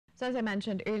So as I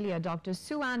mentioned earlier, Dr.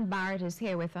 Sue-Ann Barrett is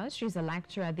here with us. She's a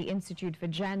lecturer at the Institute for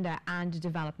Gender and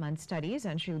Development Studies,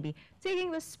 and she'll be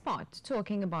taking the spot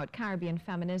talking about Caribbean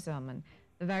feminism and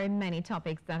the very many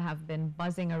topics that have been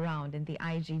buzzing around in the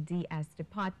IGDS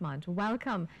department.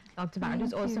 Welcome, Dr. Barrett,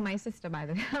 who's also my sister, by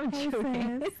the way. I'm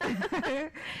joking.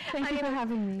 Thank you for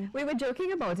having me. We were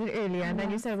joking about it earlier, and then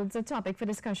you said it's a topic for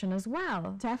discussion as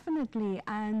well. Definitely,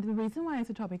 and the reason why it's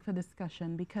a topic for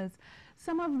discussion, because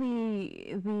some of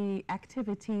the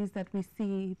activities that we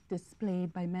see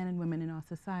displayed by men and women in our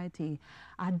society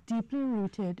are deeply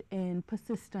rooted in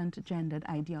persistent gendered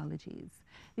ideologies.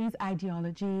 These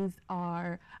ideologies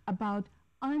are about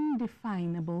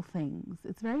undefinable things.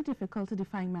 It's very difficult to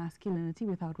define masculinity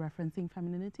without referencing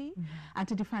femininity, and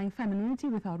to define femininity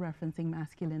without referencing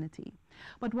masculinity.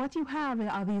 But what you have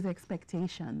are these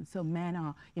expectations. So men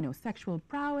are, sexual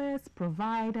prowess,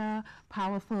 provider,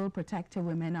 powerful, protector.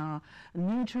 Women are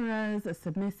nurturers,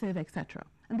 submissive, etc.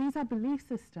 And these are belief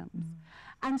systems.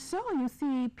 And so you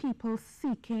see people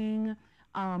seeking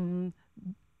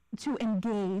to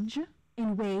engage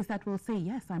in ways that will say,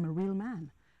 yes, I'm a real man.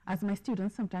 As my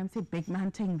students sometimes say, big man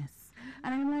thing, miss.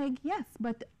 And I'm like, yes,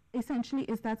 but essentially,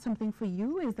 is that something for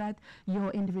you? Is that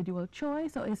your individual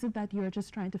choice? Or is it that you're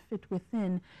just trying to fit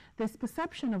within this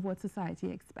perception of what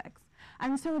society expects?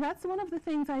 And so that's one of the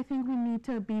things I think we need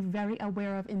to be very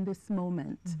aware of in this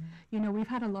moment. We've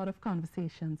had a lot of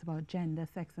conversations about gender,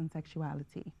 sex, and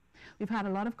sexuality. We've had a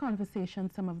lot of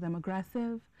conversations, some of them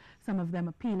aggressive, some of them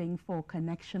appealing for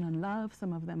connection and love,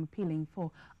 some of them appealing for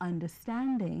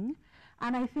understanding.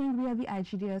 And I think we at the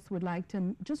IGDS would like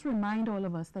to just remind all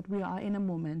of us that we are in a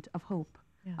moment of hope,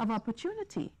 of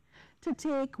opportunity, to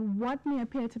take what may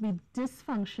appear to be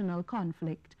dysfunctional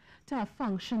conflict to a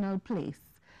functional place.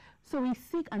 So we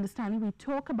seek understanding, we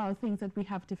talk about things that we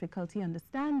have difficulty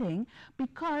understanding,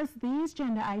 because these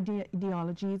gender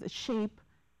ideologies shape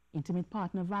intimate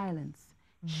partner violence,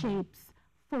 shapes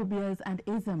phobias and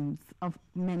isms of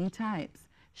many types,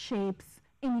 shapes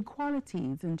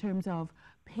inequalities in terms of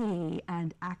pay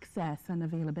and access and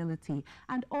availability,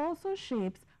 and also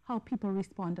shapes how people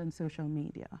respond on social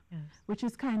media, which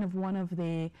is kind of one of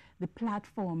the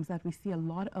platforms that we see a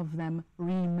lot of them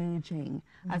re-emerging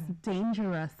as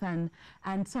dangerous and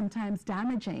sometimes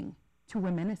damaging to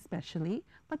women especially,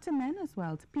 but to men as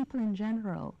well, to people in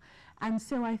general. And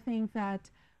so I think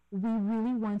that we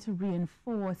really want to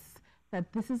reinforce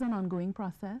that this is an ongoing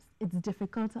process. It's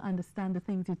difficult to understand the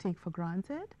things you take for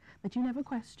granted, that you never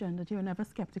question, that you're never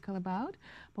skeptical about,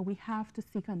 but we have to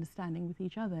seek understanding with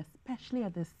each other, especially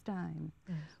at this time,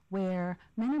 where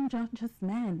men are not just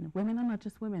men, women are not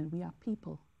just women, we are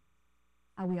people.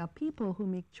 And we are people who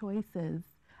make choices,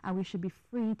 and we should be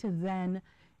free to then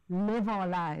live our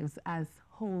lives as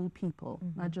whole people,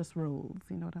 not just roles,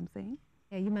 you know what I'm saying?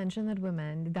 Yeah, you mentioned that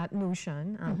women, that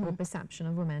notion or perception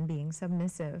of women being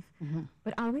submissive.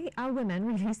 But are women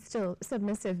really still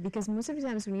submissive? Because most of the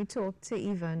times when you talk to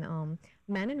even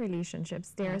men in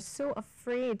relationships, they're so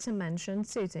afraid to mention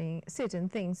certain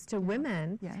things to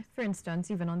women. For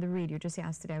instance, even on the radio just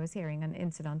yesterday, I was hearing an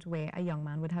incident where a young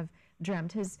man would have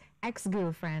dreamt his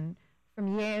ex-girlfriend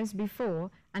from years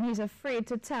before, and he's afraid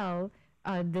to tell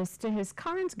this to his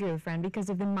current girlfriend because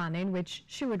of the manner in which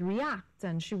she would react,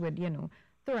 and she would,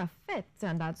 throw a fit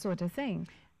and that sort of thing.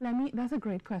 That's a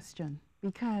great question,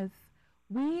 because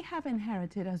we have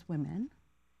inherited as women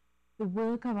the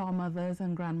work of our mothers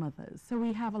and grandmothers. So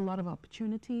we have a lot of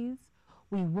opportunities.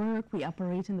 We work, we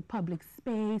operate in the public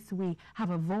space, we have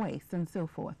a voice and so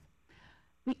forth.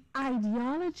 The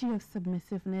ideology of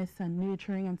submissiveness and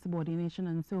nurturing and subordination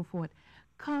and so forth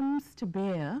comes to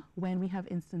bear when we have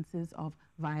instances of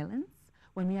violence,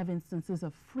 when we have instances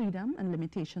of freedom and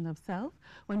limitation of self,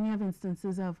 when we have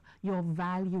instances of your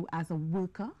value as a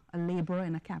worker, a laborer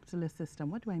in a capitalist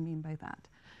system. What do I mean by that?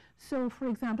 So, for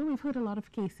example, we've heard a lot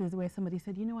of cases where somebody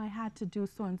said, I had to do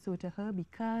so-and-so to her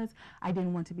because I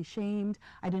didn't want to be shamed.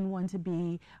 I didn't want to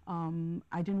be,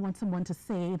 I didn't want someone to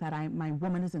say that my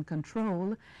woman is in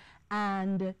control.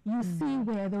 And you see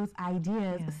where those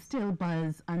ideas still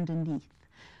buzz underneath.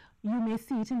 You may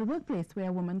see it in the workplace where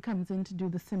a woman comes in to do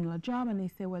the similar job and they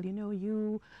say, well,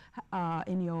 you are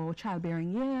in your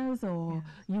childbearing years, or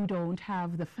you don't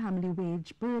have the family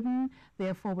wage burden,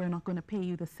 therefore we're not going to pay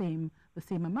you the same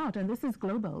amount. And this is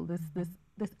global,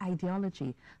 this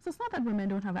ideology. So it's not that women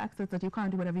don't have access, that you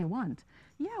can't do whatever you want.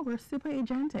 Yeah, we're super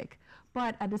agentic,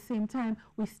 but at the same time,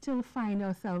 we still find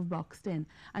ourselves boxed in.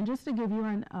 And just to give you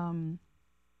an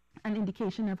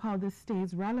indication of how this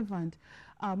stays relevant,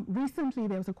 recently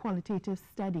there was a qualitative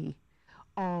study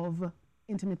of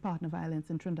intimate partner violence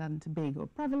in Trinidad and Tobago.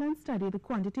 Prevalence study, the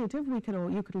quantitative, you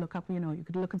could look up, you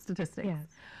could look at statistics. Yes.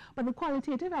 But the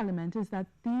qualitative element is that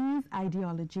these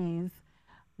ideologies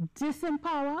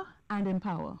disempower and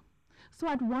empower. So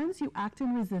at once you act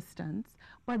in resistance,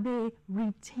 but they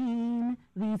retain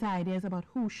these ideas about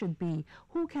who should be,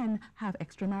 who can have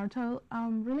extramarital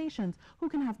relations, who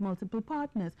can have multiple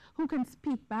partners, who can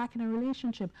speak back in a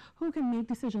relationship, who can make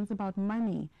decisions about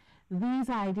money. These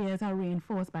ideas are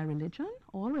reinforced by religion,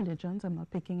 all religions, I'm not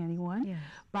picking anyone, yes.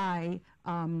 by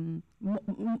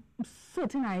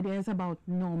certain ideas about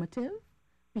normative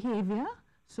behavior.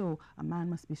 So a man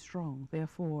must be strong,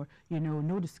 therefore,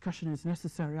 no discussion is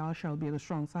necessary, I shall be the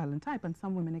strong, silent type, and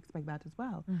some women expect that as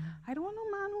well. Mm-hmm. I don't want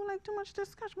no man who like too much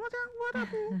discussion.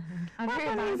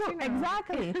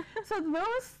 Exactly. So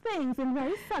those things, in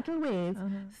very subtle ways,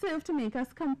 serve to make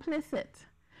us complicit.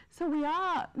 So we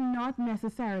are not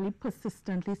necessarily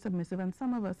persistently submissive, and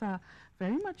some of us are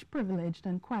very much privileged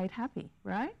and quite happy,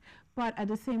 right? But at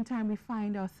the same time, we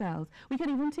find ourselves, we could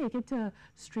even take it to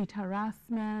street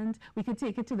harassment, we could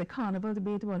take it to the carnival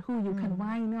debate about who you can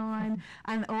whine on,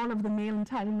 and all of the male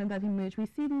entitlement that emerge. We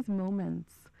see these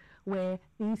moments where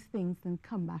these things then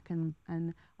come back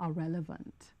and are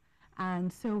relevant.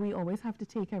 And so we always have to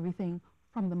take everything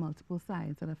from the multiple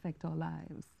sides that affect our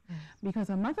lives. Because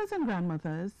our mothers and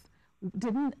grandmothers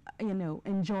didn't,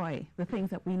 enjoy the things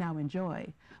that we now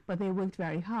enjoy, but they worked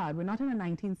very hard. We're not in a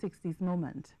 1960s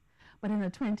moment, but in a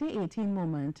 2018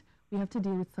 moment, we have to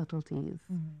deal with subtleties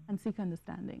and seek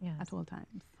understanding at all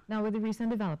times. Now, with the recent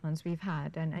developments we've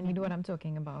had, and you know what I'm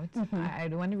talking about, I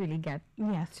don't want to really get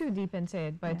too deep into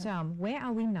it, but where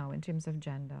are we now in terms of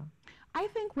gender? I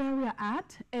think where we're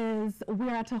at is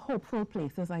we're at a hopeful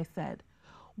place, as I said.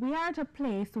 We are at a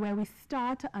place where we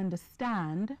start to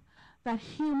understand that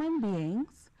human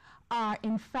beings are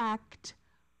in fact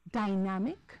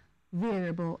dynamic,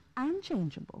 variable, and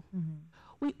changeable.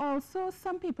 We also,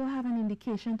 some people have an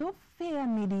indication, though fear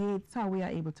mediates how we are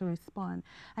able to respond,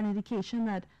 an indication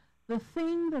that the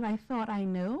thing that I thought I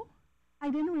know, I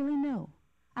didn't really know,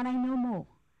 and I know more.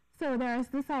 So there is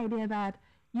this idea that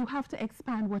you have to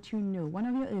expand what you know. One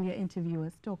of your earlier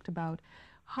interviewers talked about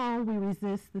how we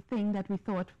resist the thing that we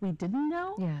thought we didn't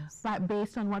know, but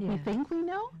based on what we think we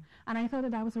know. And I thought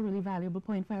that was a really valuable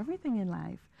point for everything in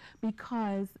life,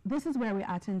 because this is where we're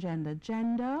at in gender.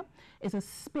 Gender is a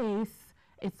space,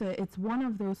 it's one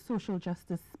of those social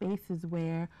justice spaces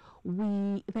where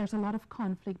there's a lot of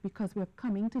conflict because we're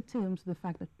coming to terms with the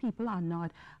fact that people are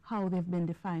not how they've been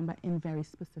defined, but in very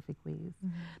specific ways.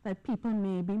 That people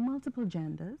may be multiple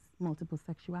genders, multiple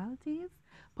sexualities,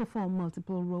 perform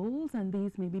multiple roles, and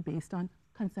these may be based on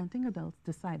consenting adults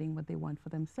deciding what they want for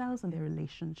themselves and their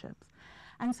relationships.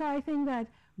 And so I think that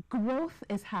growth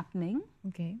is happening.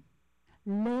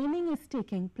 Learning is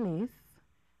taking place,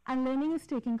 and learning is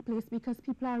taking place because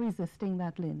people are resisting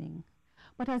that learning.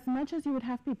 But as much as you would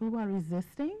have people who are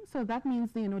resisting, so that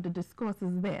means, the discourse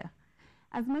is there.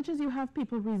 As much as you have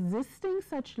people resisting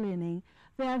such learning,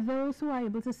 there are those who are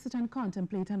able to sit and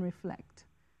contemplate and reflect.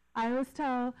 I always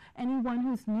tell anyone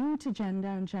who's new to gender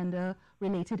and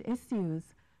gender-related issues,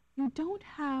 you don't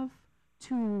have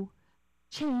to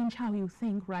change how you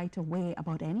think right away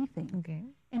about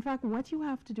anything. In fact, what you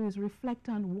have to do is reflect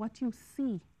on what you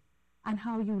see and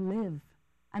how you live,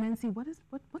 and then see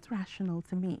what's rational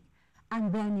to me.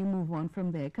 And then you move on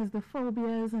from there, because the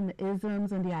phobias and the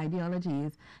isms and the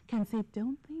ideologies can say,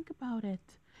 don't think about it.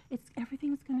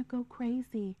 Everything's going to go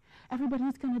crazy.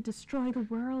 Everybody's going to destroy the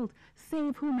world,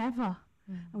 save whomever.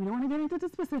 And we don't want to get into the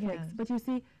specifics, but you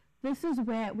see, this is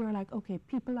where we're like, okay,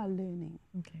 people are learning.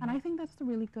 And I think that's a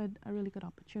really good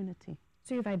opportunity.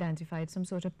 So you've identified some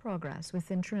sort of progress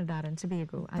within Trinidad and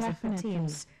Tobago as it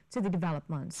pertains to the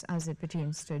developments, as it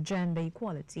pertains to gender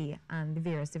equality and the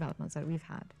various developments that we've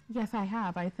had. Yes, I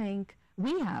have. I think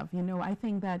we have. I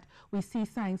think that we see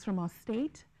signs from our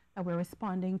state that we're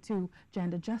responding to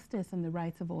gender justice and the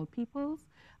rights of all peoples,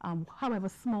 however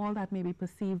small that may be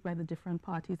perceived by the different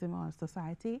parties in our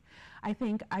society. I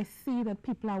think I see that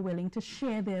people are willing to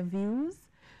share their views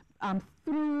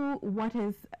through what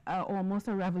is almost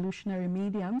a revolutionary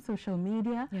medium, social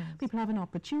media. People have an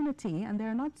opportunity and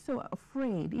they're not so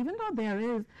afraid. Even though there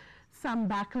is some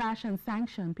backlash and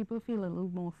sanction, people feel a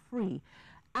little more free.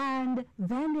 And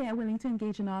then they are willing to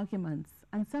engage in arguments.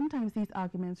 And sometimes these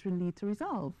arguments will lead to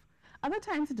resolve. Other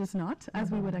times it does not,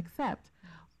 as we would accept.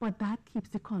 But that keeps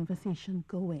the conversation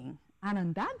going. And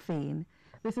in that vein,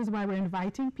 this is why we're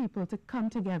inviting people to come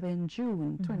together in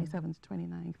June 27th to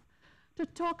 29th to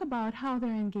talk about how they're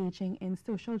engaging in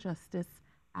social justice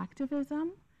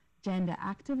activism, gender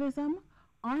activism,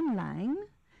 online,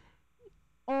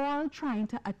 all trying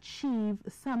to achieve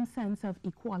some sense of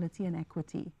equality and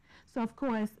equity. So of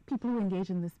course, people who engage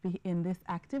in this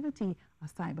activity are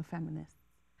cyber feminists.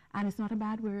 And it's not a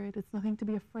bad word, it's nothing to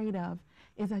be afraid of,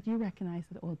 is that you recognize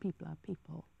that all people are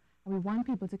people. And we want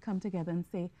people to come together and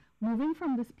say, moving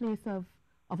from this place of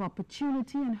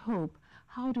opportunity and hope,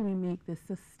 how do we make this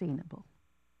sustainable?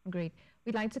 Great.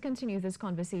 We'd like to continue this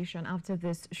conversation after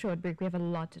this short break. We have a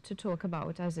lot to talk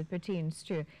about as it pertains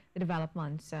to the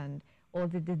developments and all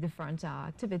the different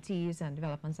activities and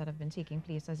developments that have been taking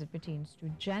place as it pertains to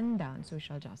gender and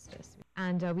social justice.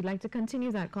 And we'd like to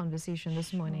continue that conversation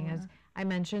this morning. As I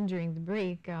mentioned during the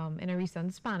break, in a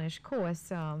recent Spanish course,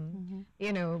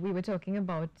 you know, we were talking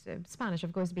about Spanish,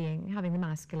 of course, having the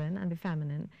masculine and the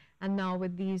feminine. And now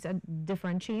with these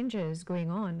different changes going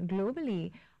on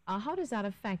globally, how does that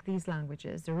affect these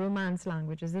languages, the Romance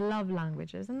languages, the love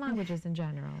languages, and languages in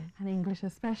general? And English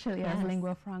especially, as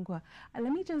lingua franca.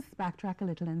 Let me just backtrack a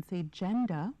little and say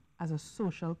gender as a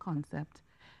social concept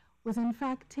was in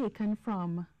fact taken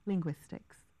from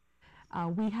linguistics.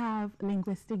 We have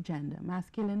linguistic gender,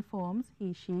 masculine forms,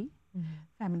 he, she,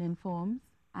 feminine forms,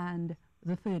 and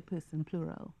the third person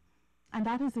plural. And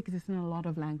that is existing in a lot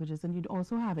of languages, and you'd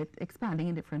also have it expanding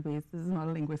in different ways. This is not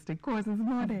a linguistic course this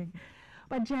morning.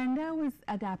 But gender was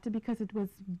adapted because it was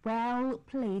well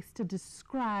placed to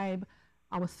describe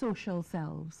our social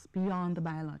selves beyond the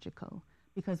biological,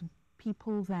 because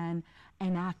people then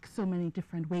enact so many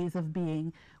different ways of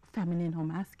being, feminine or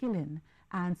masculine,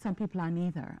 and some people are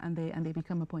neither, and they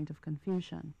become a point of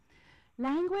confusion.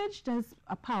 Language does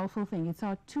a powerful thing. It's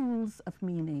our tools of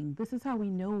meaning. This is how we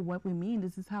know what we mean.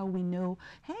 This is how we know,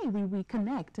 hey, we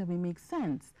connect and we make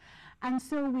sense. And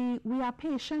so we are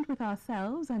patient with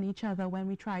ourselves and each other when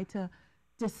we try to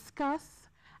discuss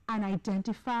and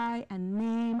identify and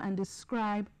name and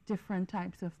describe different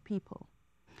types of people.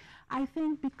 I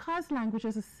think because language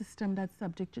is a system that's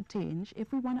subject to change,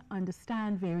 if we want to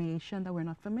understand variation that we're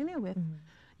not familiar with,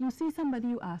 you see somebody,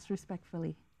 you ask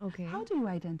respectfully, okay, how do you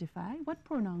identify? What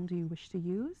pronoun do you wish to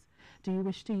use? Do you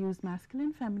wish to use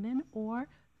masculine, feminine, or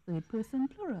third person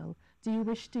plural? Do you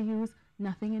wish to use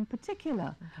nothing in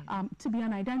particular, to be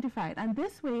unidentified? And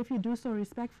this way, if you do so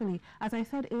respectfully, as I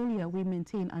said earlier, we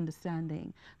maintain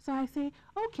understanding. So I say,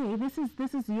 okay, this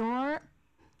is your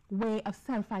way of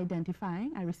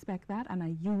self-identifying. I respect that and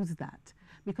I use that,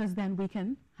 because then we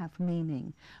can have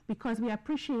meaning. Because we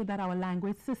appreciate that our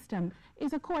language system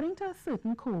is according to a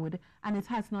certain code and it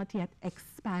has not yet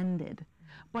expanded.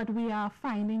 But we are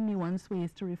finding nuanced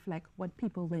ways to reflect what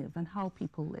people live and how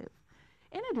people live.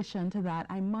 In addition to that,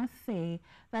 I must say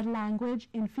that language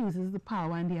infuses the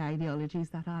power and the ideologies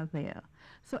that are there.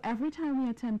 So every time we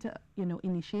attempt to,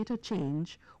 initiate a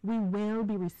change, we will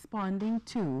be responding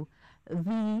to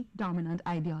the dominant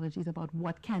ideologies about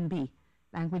what can be.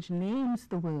 Language names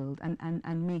the world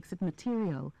and makes it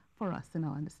material for us in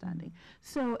our understanding.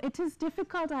 So it is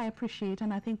difficult, I appreciate,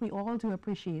 and I think we all do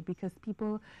appreciate, because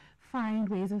people find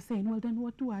ways of saying, well, then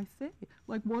what do I say?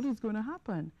 Like, what is going to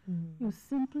happen? You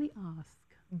simply ask.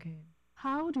 Okay.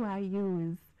 How do I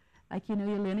use, like, you're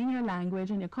learning your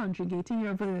language and you're conjugating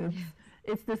your verbs. Yes.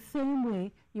 It's the same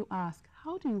way you ask,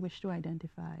 how do you wish to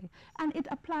identify? And it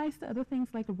applies to other things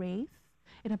like race.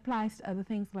 It applies to other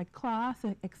things like class,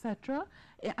 etc.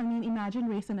 I mean, imagine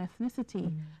race and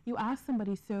ethnicity. You ask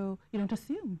somebody, so you don't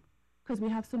assume, because we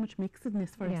have so much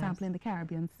mixedness, for example, in the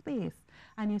Caribbean space.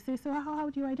 And you say, so how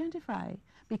do you identify?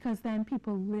 Because then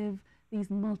people live these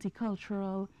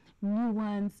multicultural,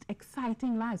 nuanced,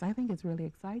 exciting lives. I think it's really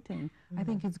exciting. I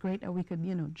think it's great that we could,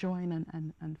 join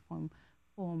and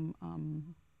form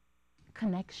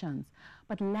connections.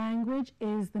 But language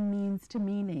is the means to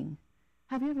meaning.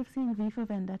 Have you ever seen V for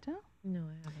Vendetta? No,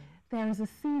 I haven't. There is a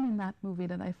scene in that movie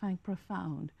that I find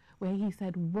profound, where he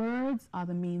said, words are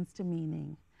the means to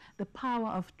meaning, the power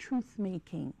of truth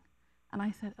making. And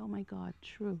I said, oh my God,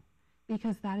 true.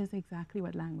 Because that is exactly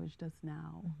what language does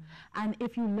now. And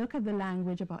if you look at the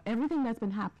language about everything that's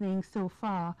been happening so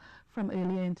far from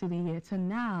earlier into the year to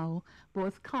now,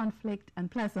 both conflict and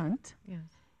pleasant,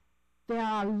 there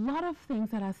are a lot of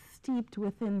things that are steeped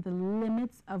within the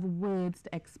limits of words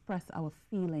to express our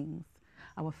feelings,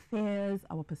 our fears,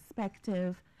 our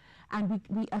perspective, and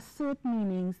we assert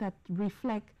meanings that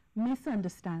reflect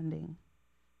misunderstanding,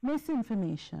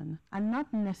 misinformation, and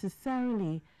not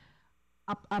necessarily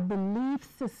a belief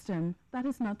system that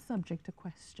is not subject to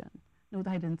question. No,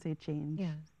 I didn't say change.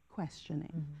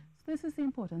 Questioning. So this is the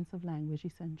importance of language,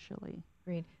 essentially.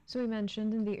 Great. So we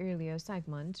mentioned in the earlier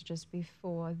segment, just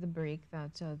before the break,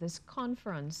 that this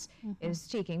conference is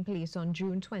taking place on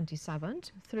June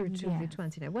 27th through to the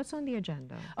 29th. What's on the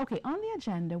agenda? Okay, on the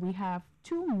agenda we have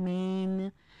two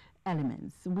main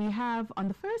elements. We have, on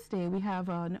the first day, we have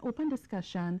an open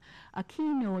discussion, a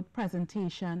keynote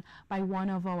presentation by one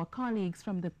of our colleagues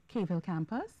from the Cavell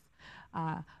campus,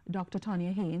 Dr.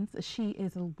 Tonya Haynes. She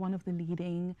is one of the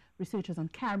leading researchers on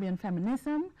Caribbean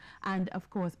feminism and, of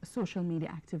course, social media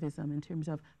activism in terms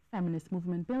of feminist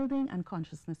movement building and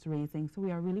consciousness raising. So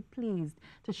we are really pleased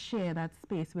to share that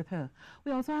space with her.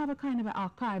 We also have a kind of an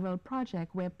archival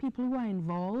project where people who are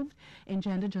involved in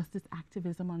gender justice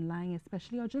activism online,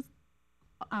 especially, or just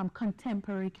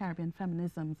contemporary Caribbean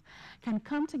feminisms, can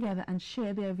come together and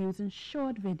share their views in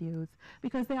short videos,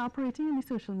 because they're operating in the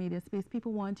social media space.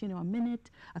 People want, a minute,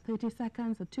 a 30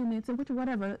 seconds, or 2 minutes, or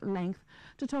whatever length,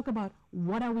 to talk about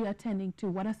what are we attending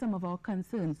to, what are some of our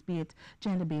concerns, be it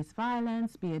gender-based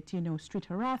violence, be it, street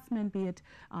harassment, be it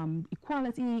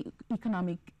equality,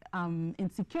 economic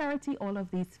insecurity, all of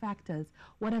these factors.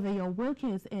 Whatever your work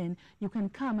is in, you can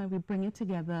come and we bring it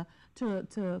together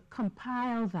to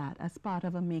compile that as part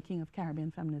of a Making of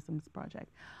Caribbean Feminisms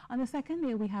project. On the second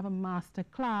day, we have a master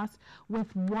class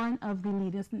with one of the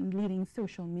leading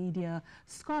social media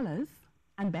scholars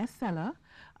and bestseller,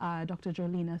 Dr.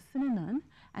 Jolina Sinanan,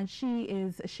 and she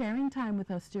is sharing time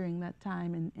with us during that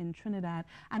time in Trinidad,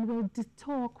 and we'll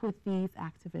talk with these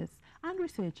activists and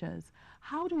researchers.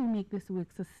 How do we make this work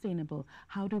sustainable?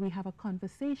 How do we have a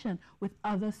conversation with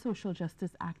other social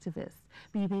justice activists,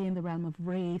 be they in the realm of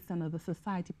race and other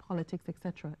society, politics,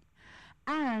 etc.?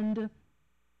 And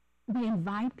we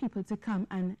invite people to come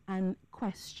and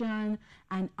question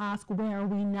and ask, where are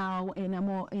we now, in a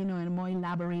more, in a more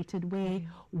elaborated way?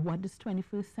 What does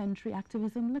 21st century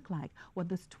activism look like? What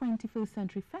does 21st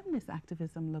century feminist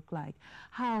activism look like?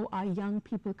 How are young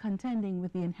people contending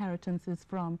with the inheritances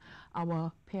from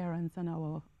our parents and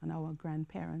our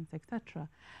grandparents, etc.?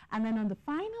 And then on the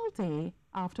final day,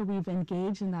 after we've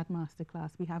engaged in that masterclass,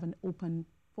 we have an open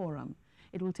forum.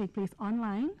 It will take place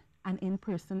online and in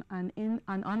person and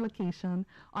on location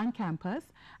on campus,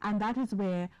 and that is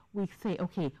where we say,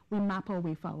 okay, we map our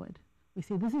way forward. We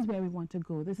say, this is where we want to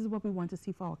go. This is what we want to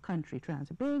see for our country, Trinidad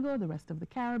and Tobago, the rest of the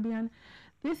Caribbean.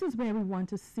 This is where we want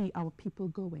to see our people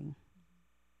going.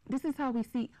 This is how we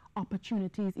see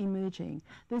opportunities emerging.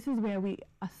 This is where we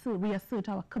assert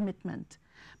our commitment,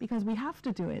 because we have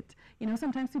to do it.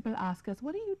 Sometimes people ask us,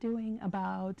 what are you doing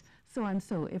about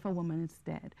so-and-so if a woman is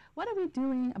dead? What are we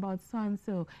doing about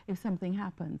so-and-so if something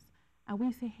happens? And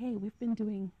we say, hey, we've been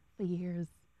doing for years,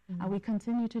 and we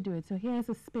continue to do it. So here's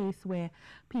a space where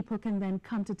people can then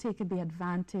come to take the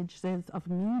advantages of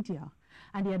media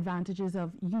and the advantages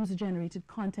of user-generated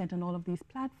content on all of these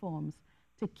platforms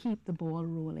to keep the ball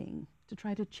rolling, to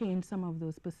try to change some of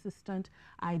those persistent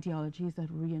ideologies that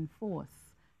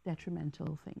reinforce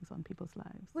detrimental things on people's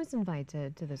lives. Who is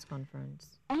invited to this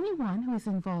conference? Anyone who is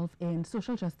involved in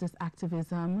social justice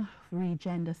activism,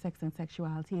 gender, sex, and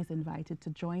sexuality is invited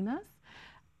to join us.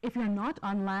 If you're not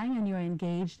online and you're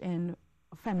engaged in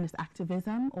feminist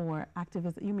activism or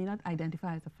activism, you may not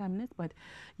identify as a feminist, but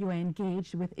you are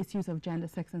engaged with issues of gender,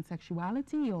 sex, and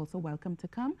sexuality, you're also welcome to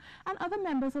come. And other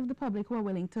members of the public who are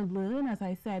willing to learn, as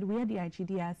I said, we at the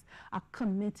IGDS are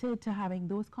committed to having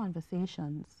those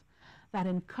conversations that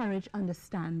encourage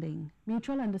understanding,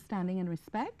 mutual understanding and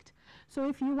respect. So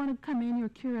if you want to come in, you're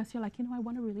curious, you're like, I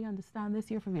want to really understand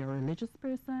this. If you're a religious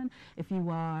person, if you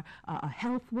are a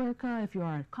health worker, if you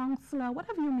are a counselor,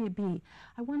 whatever you may be,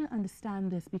 I want to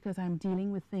understand this because I'm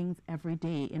dealing with things every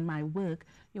day in my work.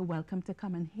 You're welcome to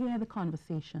come and hear the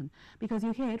conversation, because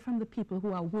you hear it from the people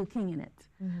who are working in it.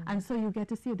 And so you get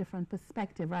to see a different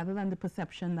perspective rather than the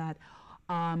perception that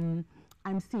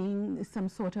I'm seeing some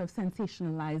sort of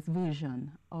sensationalized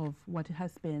version of what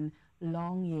has been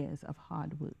long years of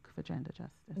hard work for gender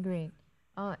justice. Great.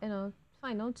 In our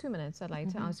final 2 minutes, I'd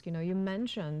like to ask, you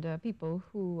mentioned people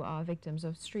who are victims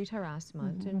of street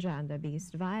harassment and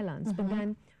gender-based violence, but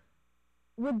then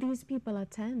would these people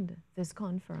attend this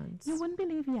conference? You wouldn't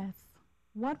believe, yes.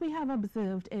 What we have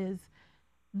observed is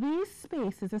these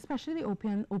spaces, especially the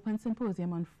open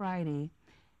symposium on Friday,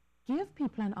 give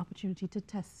people an opportunity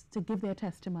to give their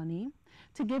testimony,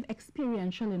 to give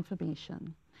experiential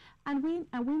information. And we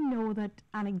know that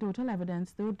anecdotal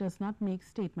evidence, though it does not make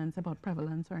statements about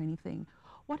prevalence or anything,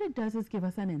 what it does is give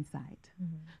us an insight.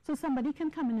 So somebody can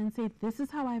come in and say, this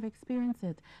is how I've experienced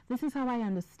it. This is how I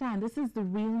understand. This is the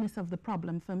realness of the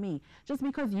problem for me. Just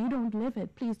because you don't live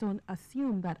it, please don't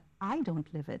assume that I don't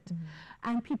live it.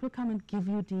 And people come and give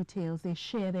you details. They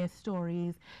share their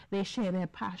stories. They share their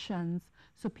passions.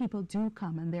 So people do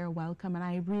come and they're welcome. And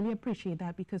I really appreciate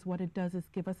that, because what it does is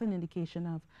give us an indication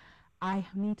of, I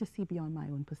need to see beyond my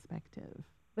own perspective.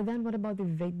 But then what about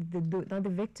not the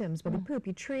victims, but the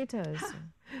perpetrators?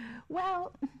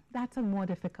 Well, that's a more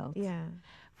difficult. Yeah.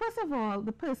 First of all,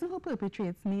 the person who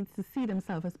perpetrates needs to see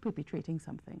themselves as perpetrating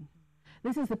something.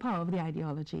 This is the power of the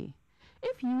ideology.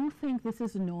 If you think this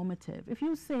is normative, if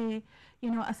you say, you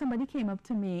know, somebody came up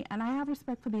to me and I have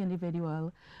respect for the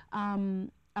individual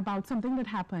about something that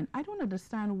happened, I don't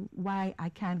understand why I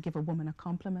can't give a woman a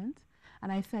compliment.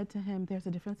 And I said to him, there's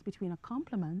a difference between a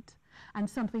compliment and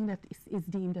something that is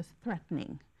deemed as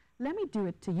threatening. Let me do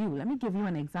it to you. Let me give you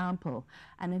an example.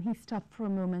 And then he stopped for a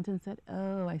moment and said,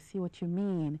 oh, I see what you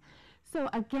mean. So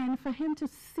again, for him to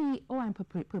see, oh, I'm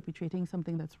perpetrating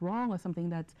something that's wrong or something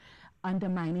that's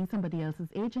undermining somebody else's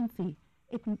agency,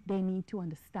 they need to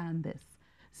understand this.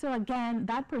 So again,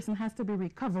 that person has to be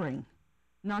recovering,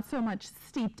 not so much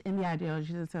steeped in the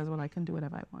ideology that says, well, I can do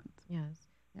whatever I want. Yes.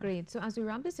 Yeah. Great. So as we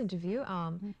wrap this interview,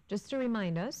 just to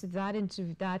remind us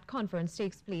that conference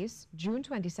takes place June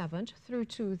 27th through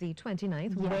to the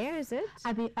 29th. Yes. Where is it?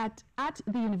 At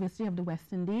the University of the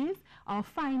West Indies. Our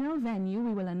final venue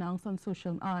we will announce on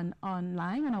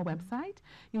online on our website.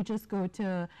 You just go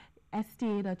to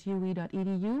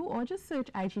sta.ue.edu or just search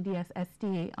IGDS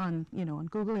STA on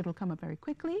Google. It'll come up very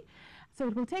quickly. So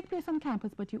it will take place on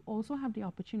campus, but you also have the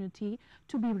opportunity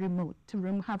to be remote,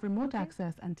 to have remote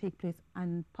access and take place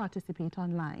and participate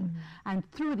online. And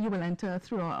you will enter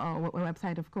through our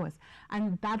website, of course.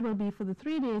 And that will be for the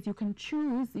 3 days. You can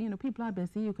choose, people are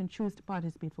busy. You can choose to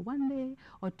participate for 1 day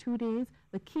or 2 days.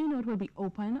 The keynote will be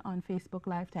open on Facebook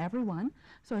Live to everyone.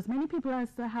 So as many people as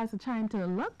has the time to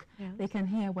look, they can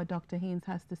hear what Dr. Haynes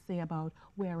has to say about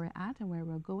where we're at and where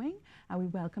we're going. And we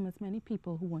welcome as many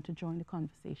people who want to join the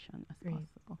conversation as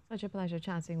possible. Such a pleasure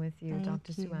chatting with you,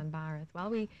 Dr. Sue Ann Barrett. Well,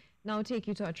 we now take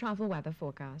you to our travel weather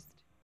forecast.